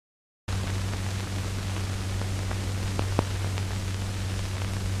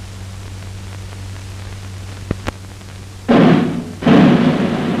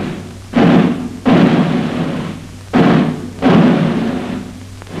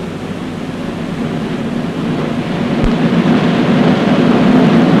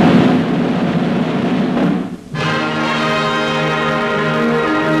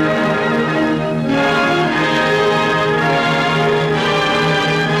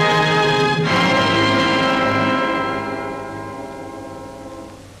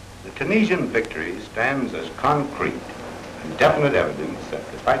Tunisian victory stands as concrete and definite evidence that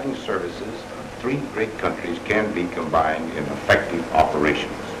the fighting services of three great countries can be combined in effective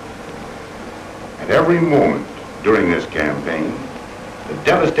operations. At every moment during this campaign, the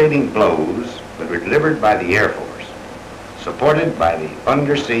devastating blows that were delivered by the Air Force, supported by the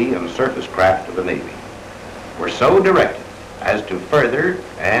undersea and surface craft of the Navy, were so directed as to further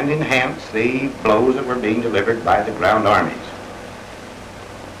and enhance the blows that were being delivered by the ground armies.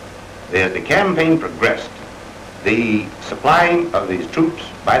 As the campaign progressed, the supplying of these troops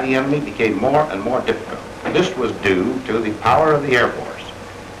by the enemy became more and more difficult. This was due to the power of the Air Force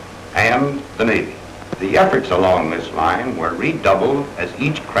and the Navy. The efforts along this line were redoubled as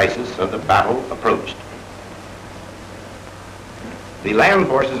each crisis of the battle approached. The land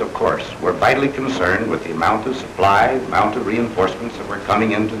forces, of course, were vitally concerned with the amount of supply, the amount of reinforcements that were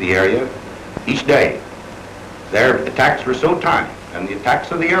coming into the area each day. Their attacks were so timed, and the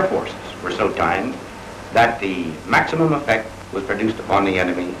attacks of the Air Forces were so timed, that the maximum effect was produced upon the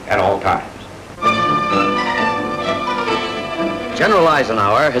enemy at all times. General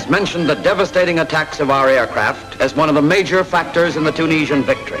Eisenhower has mentioned the devastating attacks of our aircraft as one of the major factors in the Tunisian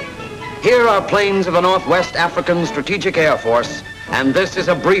victory. Here are planes of the Northwest African Strategic Air Force, and this is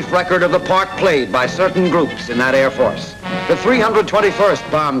a brief record of the part played by certain groups in that Air Force. The 321st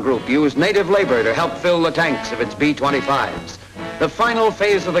Bomb Group used native labor to help fill the tanks of its B-25s. The final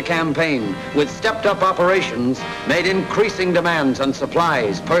phase of the campaign, with stepped-up operations, made increasing demands on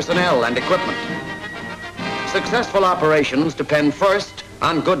supplies, personnel, and equipment. Successful operations depend first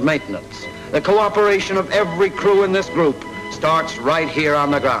on good maintenance. The cooperation of every crew in this group starts right here on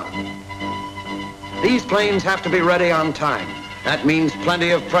the ground. These planes have to be ready on time. That means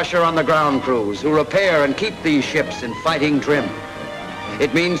plenty of pressure on the ground crews who repair and keep these ships in fighting trim.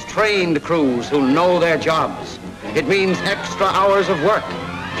 It means trained crews who know their jobs. It means extra hours of work,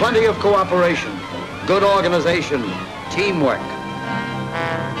 plenty of cooperation, good organization, teamwork.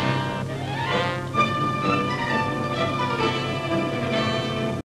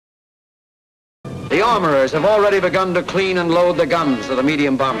 The armorers have already begun to clean and load the guns of the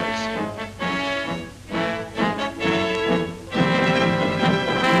medium bombers.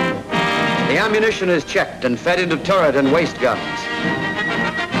 The ammunition is checked and fed into turret and waist guns.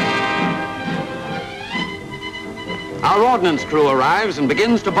 Our ordnance crew arrives and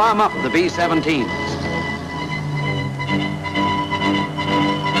begins to bomb up the B-17s.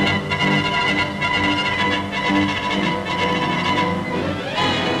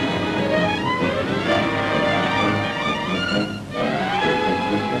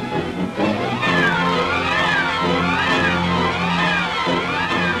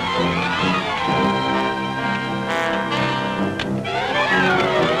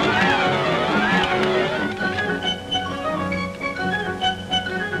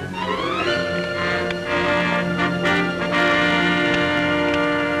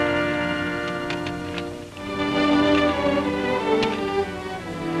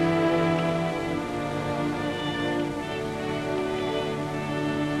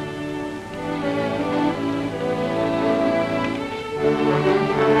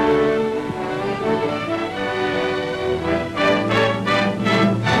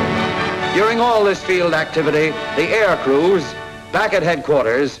 During all this field activity, the air crews back at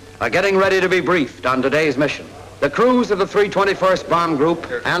headquarters are getting ready to be briefed on today's mission. The crews of the 321st Bomb Group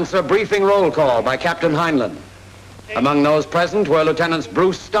answer briefing roll call by Captain Heinlein. Among those present were Lieutenants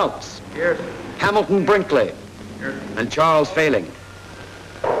Bruce Stouts, Here. Hamilton Brinkley, Here. and Charles Failing.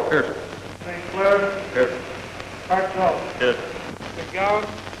 Here. St. Clair. Here. Hartzell. Here. McGowan.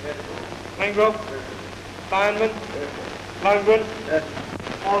 Langgrove. Steinman. Lundgren.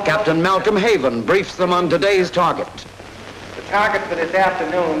 Captain Malcolm Haven briefs them on today's target. The target for this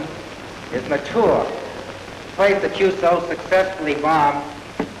afternoon is Mature, the place that you so successfully bombed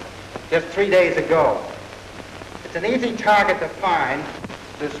just 3 days ago. It's an easy target to find.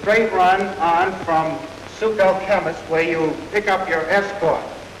 It's a straight run on from Souk el-Chemist, where you pick up your escort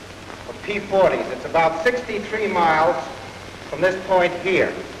of P-40s. It's about 63 miles from this point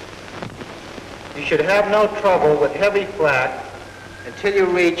here. You should have no trouble with heavy flak until you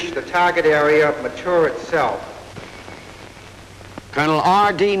reach the target area of Mature itself. Colonel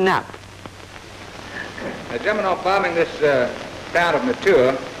R.D. Knapp. Gentlemen, on bombing this town of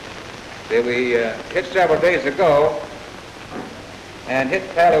Mature that we hit several days ago, and hit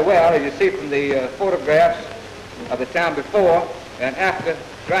fairly well, as you see from the photographs of the town before and after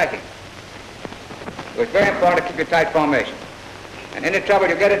striking. It was very important to keep your tight formation. And any trouble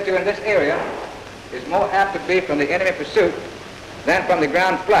you get into in this area is more apt to be from the enemy pursuit than from the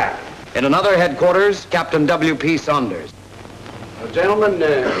ground flak. In another headquarters, Captain W.P. Saunders. Gentlemen,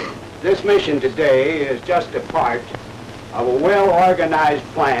 This mission today is just a part of a well-organized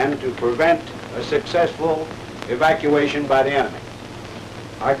plan to prevent a successful evacuation by the enemy.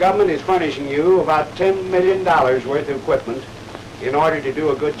 Our government is furnishing you about $10 million worth of equipment in order to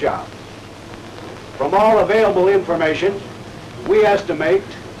do a good job. From all available information, we estimate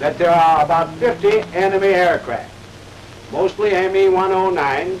that there are about 50 enemy aircraft, mostly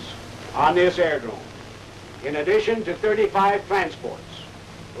Me-109s, on this airdrome, in addition to 35 transports,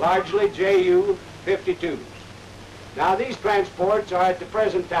 largely Ju-52s. Now, these transports are at the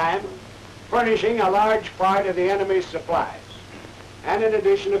present time furnishing a large part of the enemy's supplies, and in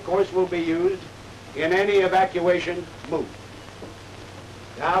addition, of course, will be used in any evacuation move.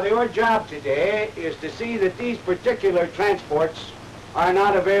 Now, your job today is to see that these particular transports are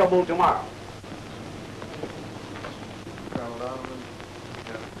not available tomorrow.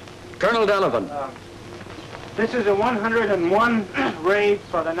 Colonel Donovan. This is a 101 raid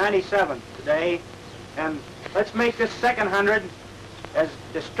for the 97th today, and let's make this second 100 as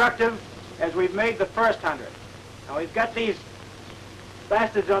destructive as we've made the first 100. Now, we've got these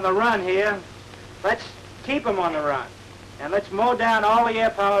bastards on the run here. Let's keep them on the run, and let's mow down all the air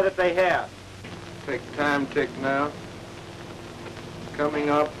power that they have. Take time tick now. Coming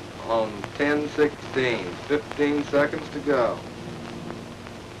up on 10:16, 15 seconds to go.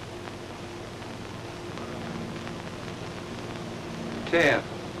 10,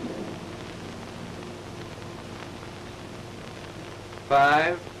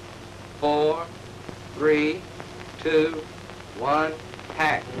 5, 4, 3, 2, 1,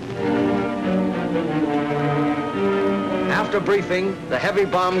 hack. After briefing, the heavy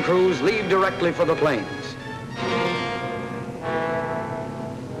bomb crews leave directly for the plains.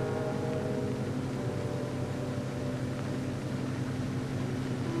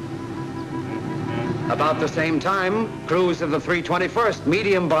 About the same time, crews of the 321st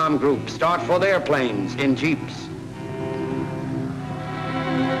Medium Bomb Group start for their planes in jeeps.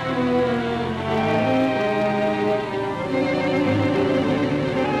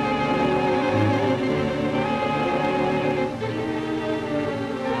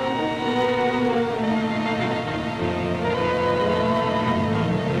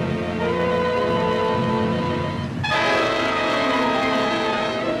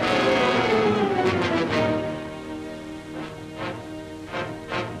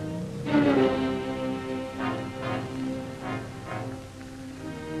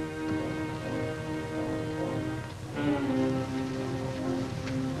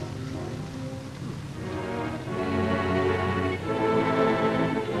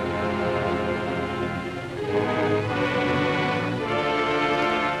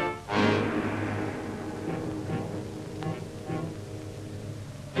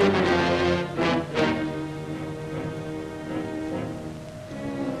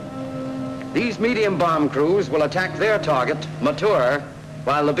 These medium bomb crews will attack their target, Matur,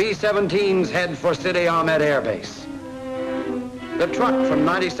 while the B-17s head for Sidi Ahmed Air Base. The truck from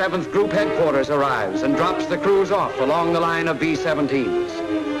 97th Group Headquarters arrives and drops the crews off along the line of B-17s.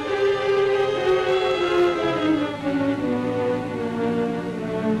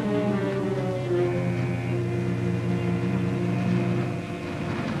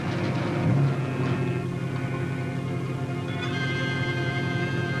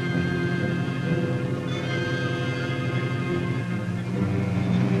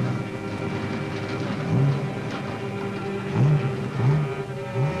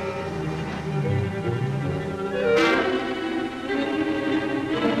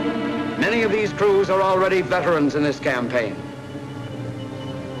 Many of these crews are already veterans in this campaign.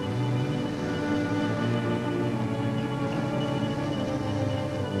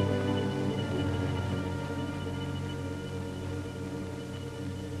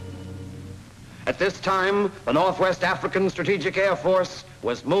 At this time, the Northwest African Strategic Air Force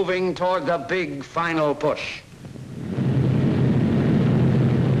was moving toward the big final push.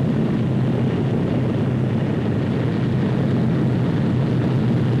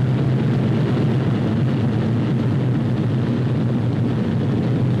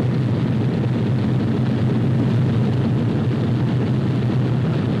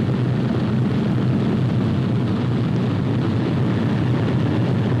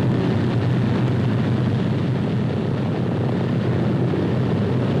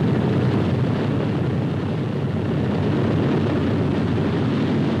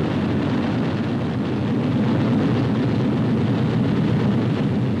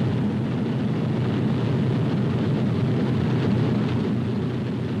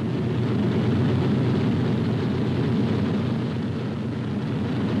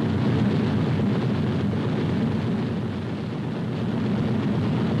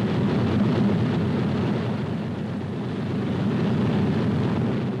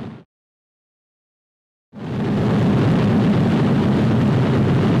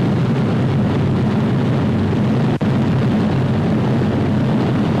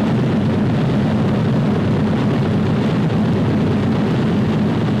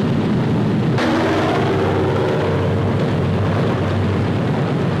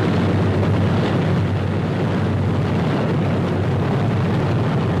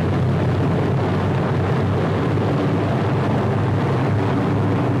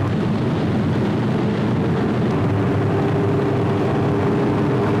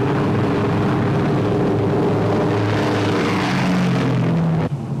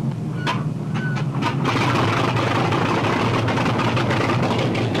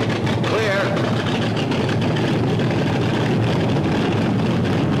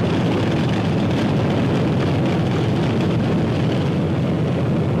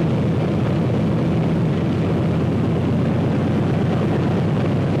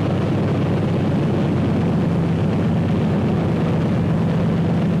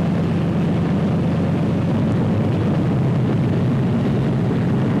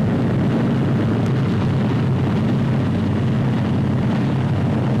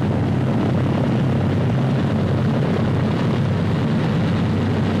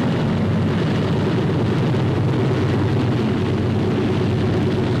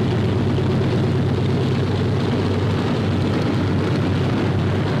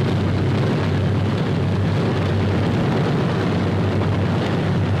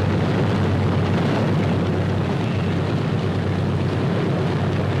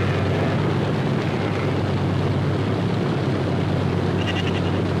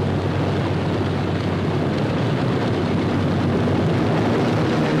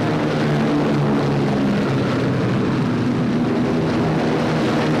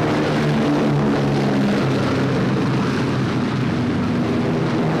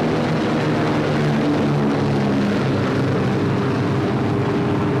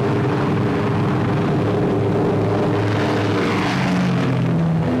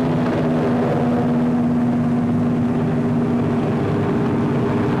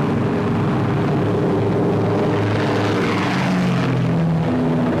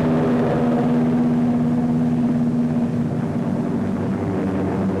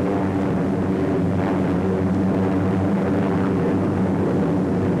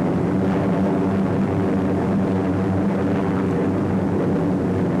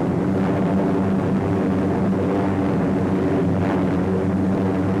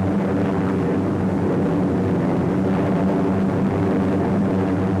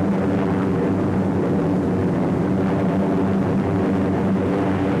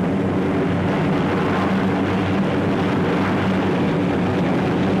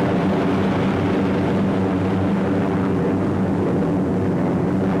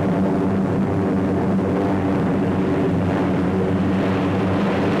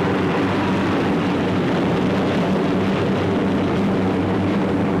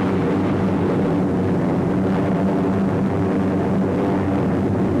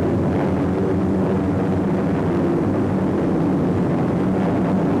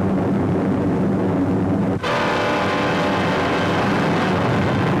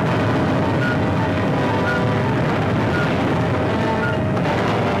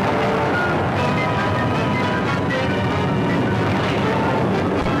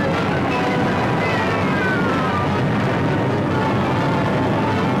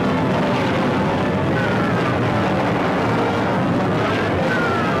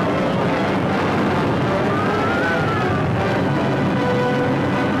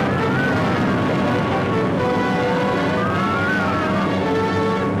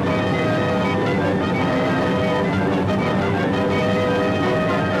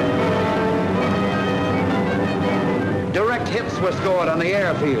 forward on the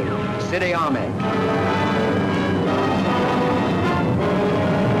airfield, Sidi Ahmed.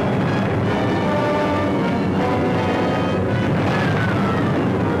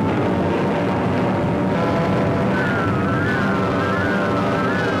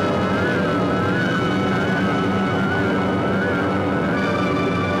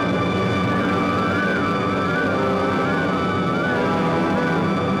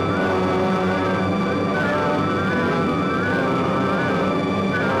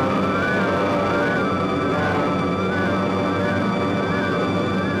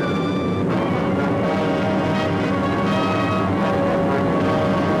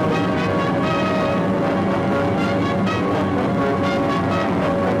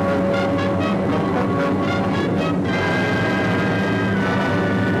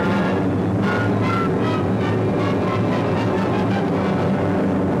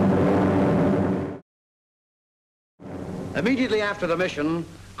 Immediately after the mission,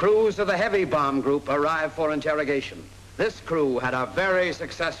 crews of the heavy bomb group arrived for interrogation. This crew had a very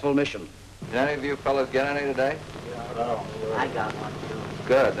successful mission. Did any of you fellas get any today? I got one, too.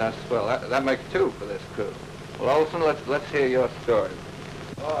 Good, that's swell. That makes two for this crew. Well, Olson, let's hear your story.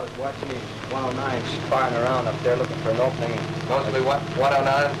 Oh, I was watching these 109s firing around up there looking for an opening. Mostly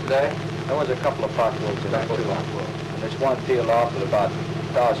 109s today? There was a couple of pockholes in there, too. And there's one peeled off at about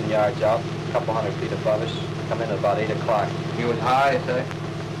 1,000 yards out, a couple hundred feet above us. Come in at about 8 o'clock. He was high, you say?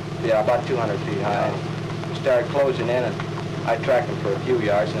 Yeah, about 200 feet high. We started closing in, and I tracked him for a few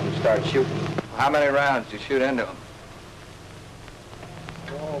yards and then started shooting. How many rounds did you shoot into him?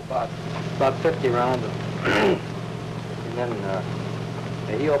 Oh, about 50 rounds. And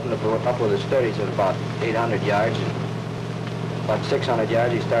then he opened up with his 30s at about 800 yards. And about 600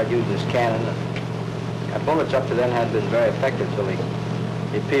 yards, he started using his cannon. And bullets up to then hadn't been very effective till he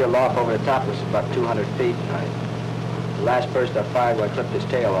peeled off over the top of us about 200 feet. And the last burst I fired, I clipped his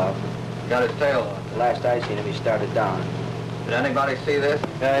tail off. Got his tail off? The last I seen him, he started down. Did anybody see this?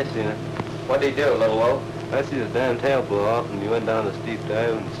 Yeah, I seen it. What'd he do, Little Wolf? I see his damn tail blow off, and he went down the steep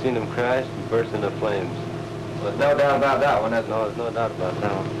dive and seen him crash and burst into flames. Well, there's no doubt about that one, is there? No, there's no doubt about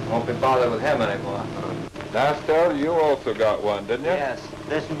that one. Won't be bothered with him anymore. Nastel, you also got one, didn't you? Yes.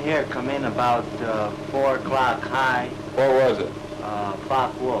 This one here come in about 4 o'clock high. What was it?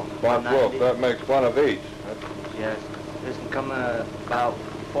 Fox Wolf. Fox Wolf. That makes one of each. Yes. This one come about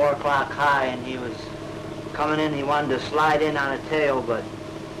 4 o'clock high, and he was coming in. He wanted to slide in on a tail, but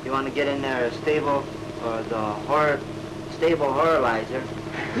he wanted to get in there a stable, stable horizer.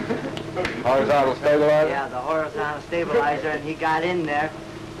 Horizontal stabilizer? Yeah, the horizontal stabilizer, and he got in there,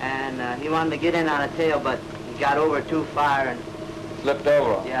 and he wanted to get in on a tail, but he got over too far, and Slipped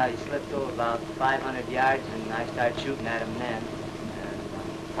over? yeah, he slipped over about 500 yards, and I started shooting at him then.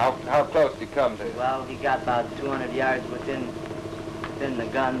 How close did he come to you? Well, he got about 200 yards within the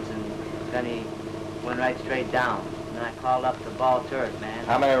guns, and then he went right straight down. And I called up the ball turret, man.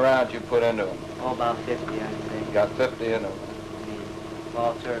 How many rounds you put into him? Oh, about 50, I'd say. Got 50 into him. The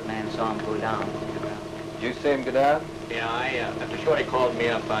ball turret man saw him go down. Did you see him go down? Yeah, after Shorty called me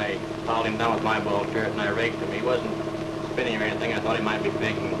up, I followed him down with my ball turret, and I raked him. He wasn't spinning or anything. I thought he might be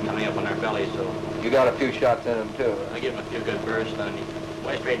faking coming up on our belly, so... You got a few shots in him, too? I gave him a few good bursts, and he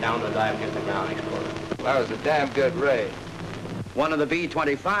went straight down to a dive and hit the ground and exploded. Well, that was a damn good raid. One of the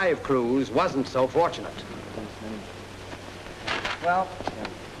B-25 crews wasn't so fortunate. Well,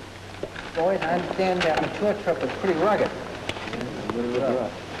 boys, I understand that mature truck was pretty rugged.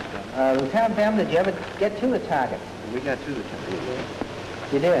 Lieutenant Bem, did you ever get to the target? We got to the target.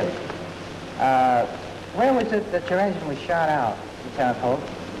 You did. Where was it that your engine was shot out, Lieutenant Holt?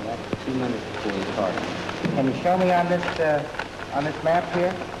 About 2 minutes before the target. Can you show me on this map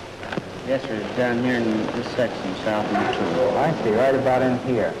here? Yes, sir. It's down here in this section, south of the tour. I see, right about in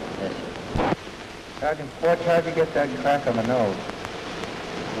here. Yes, sir. Sergeant Ford, how'd you get that crack on the nose?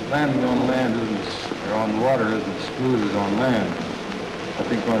 Landing on land or on the water isn't as smooth as on land. I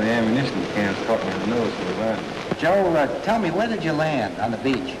think one of the ammunition cans caught me in the nose when we landed. Joe, tell me, where did you land on the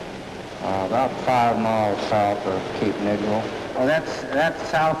beach? About 5 miles south of Cape Negro. Oh, that's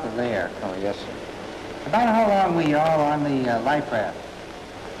south of there. Oh, yes, sir. About how long were you all on the life raft?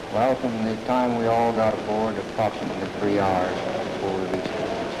 Well, from the time we all got aboard, approximately 3 hours before we reached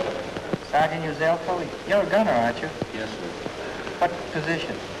the Sergeant Uzelko, you're a gunner, aren't you? Yes, sir. What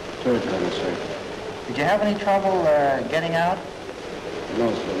position? Third gunner, sir. Did you have any trouble getting out? No,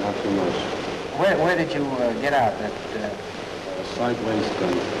 sir, not too much. Where did you get out? Sideways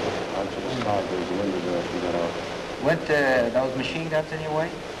gun. Out to the sideways window there we got out. Went those machine guns in your way?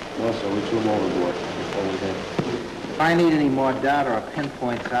 No, sir, we threw them overboard before we did. If I need any more data or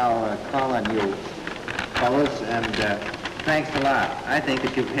pinpoints, I'll call on you, fellas, and Thanks a lot. I think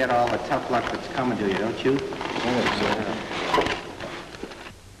that you've had all the tough luck that's coming to you, don't you?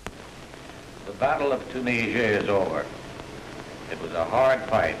 The Battle of Tunisia is over. It was a hard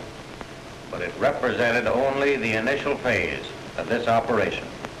fight, but it represented only the initial phase of this operation.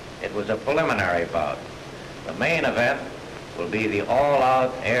 It was a preliminary bout. The main event will be the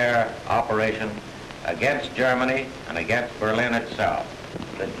all-out air operation against Germany and against Berlin itself.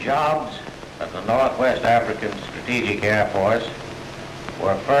 The jobs of the Northwest African Strategic Air Force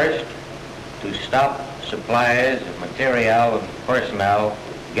were first to stop supplies of material and personnel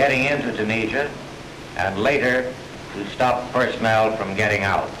getting into Tunisia, and later to stop personnel from getting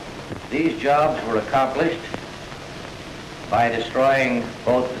out. These jobs were accomplished by destroying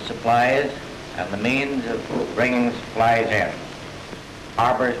both the supplies and the means of bringing supplies in.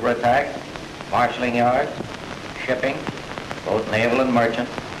 Harbors were attacked, marshalling yards, shipping, both naval and merchant,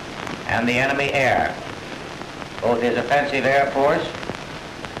 and the enemy air, both his offensive air force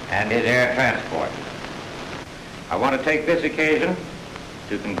and his air transport. I want to take this occasion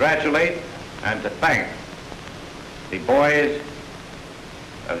to congratulate and to thank the boys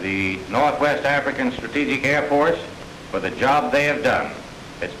of the Northwest African Strategic Air Force for the job they have done.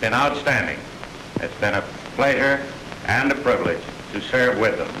 It's been outstanding. It's been a pleasure and a privilege to serve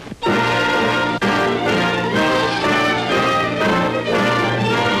with them.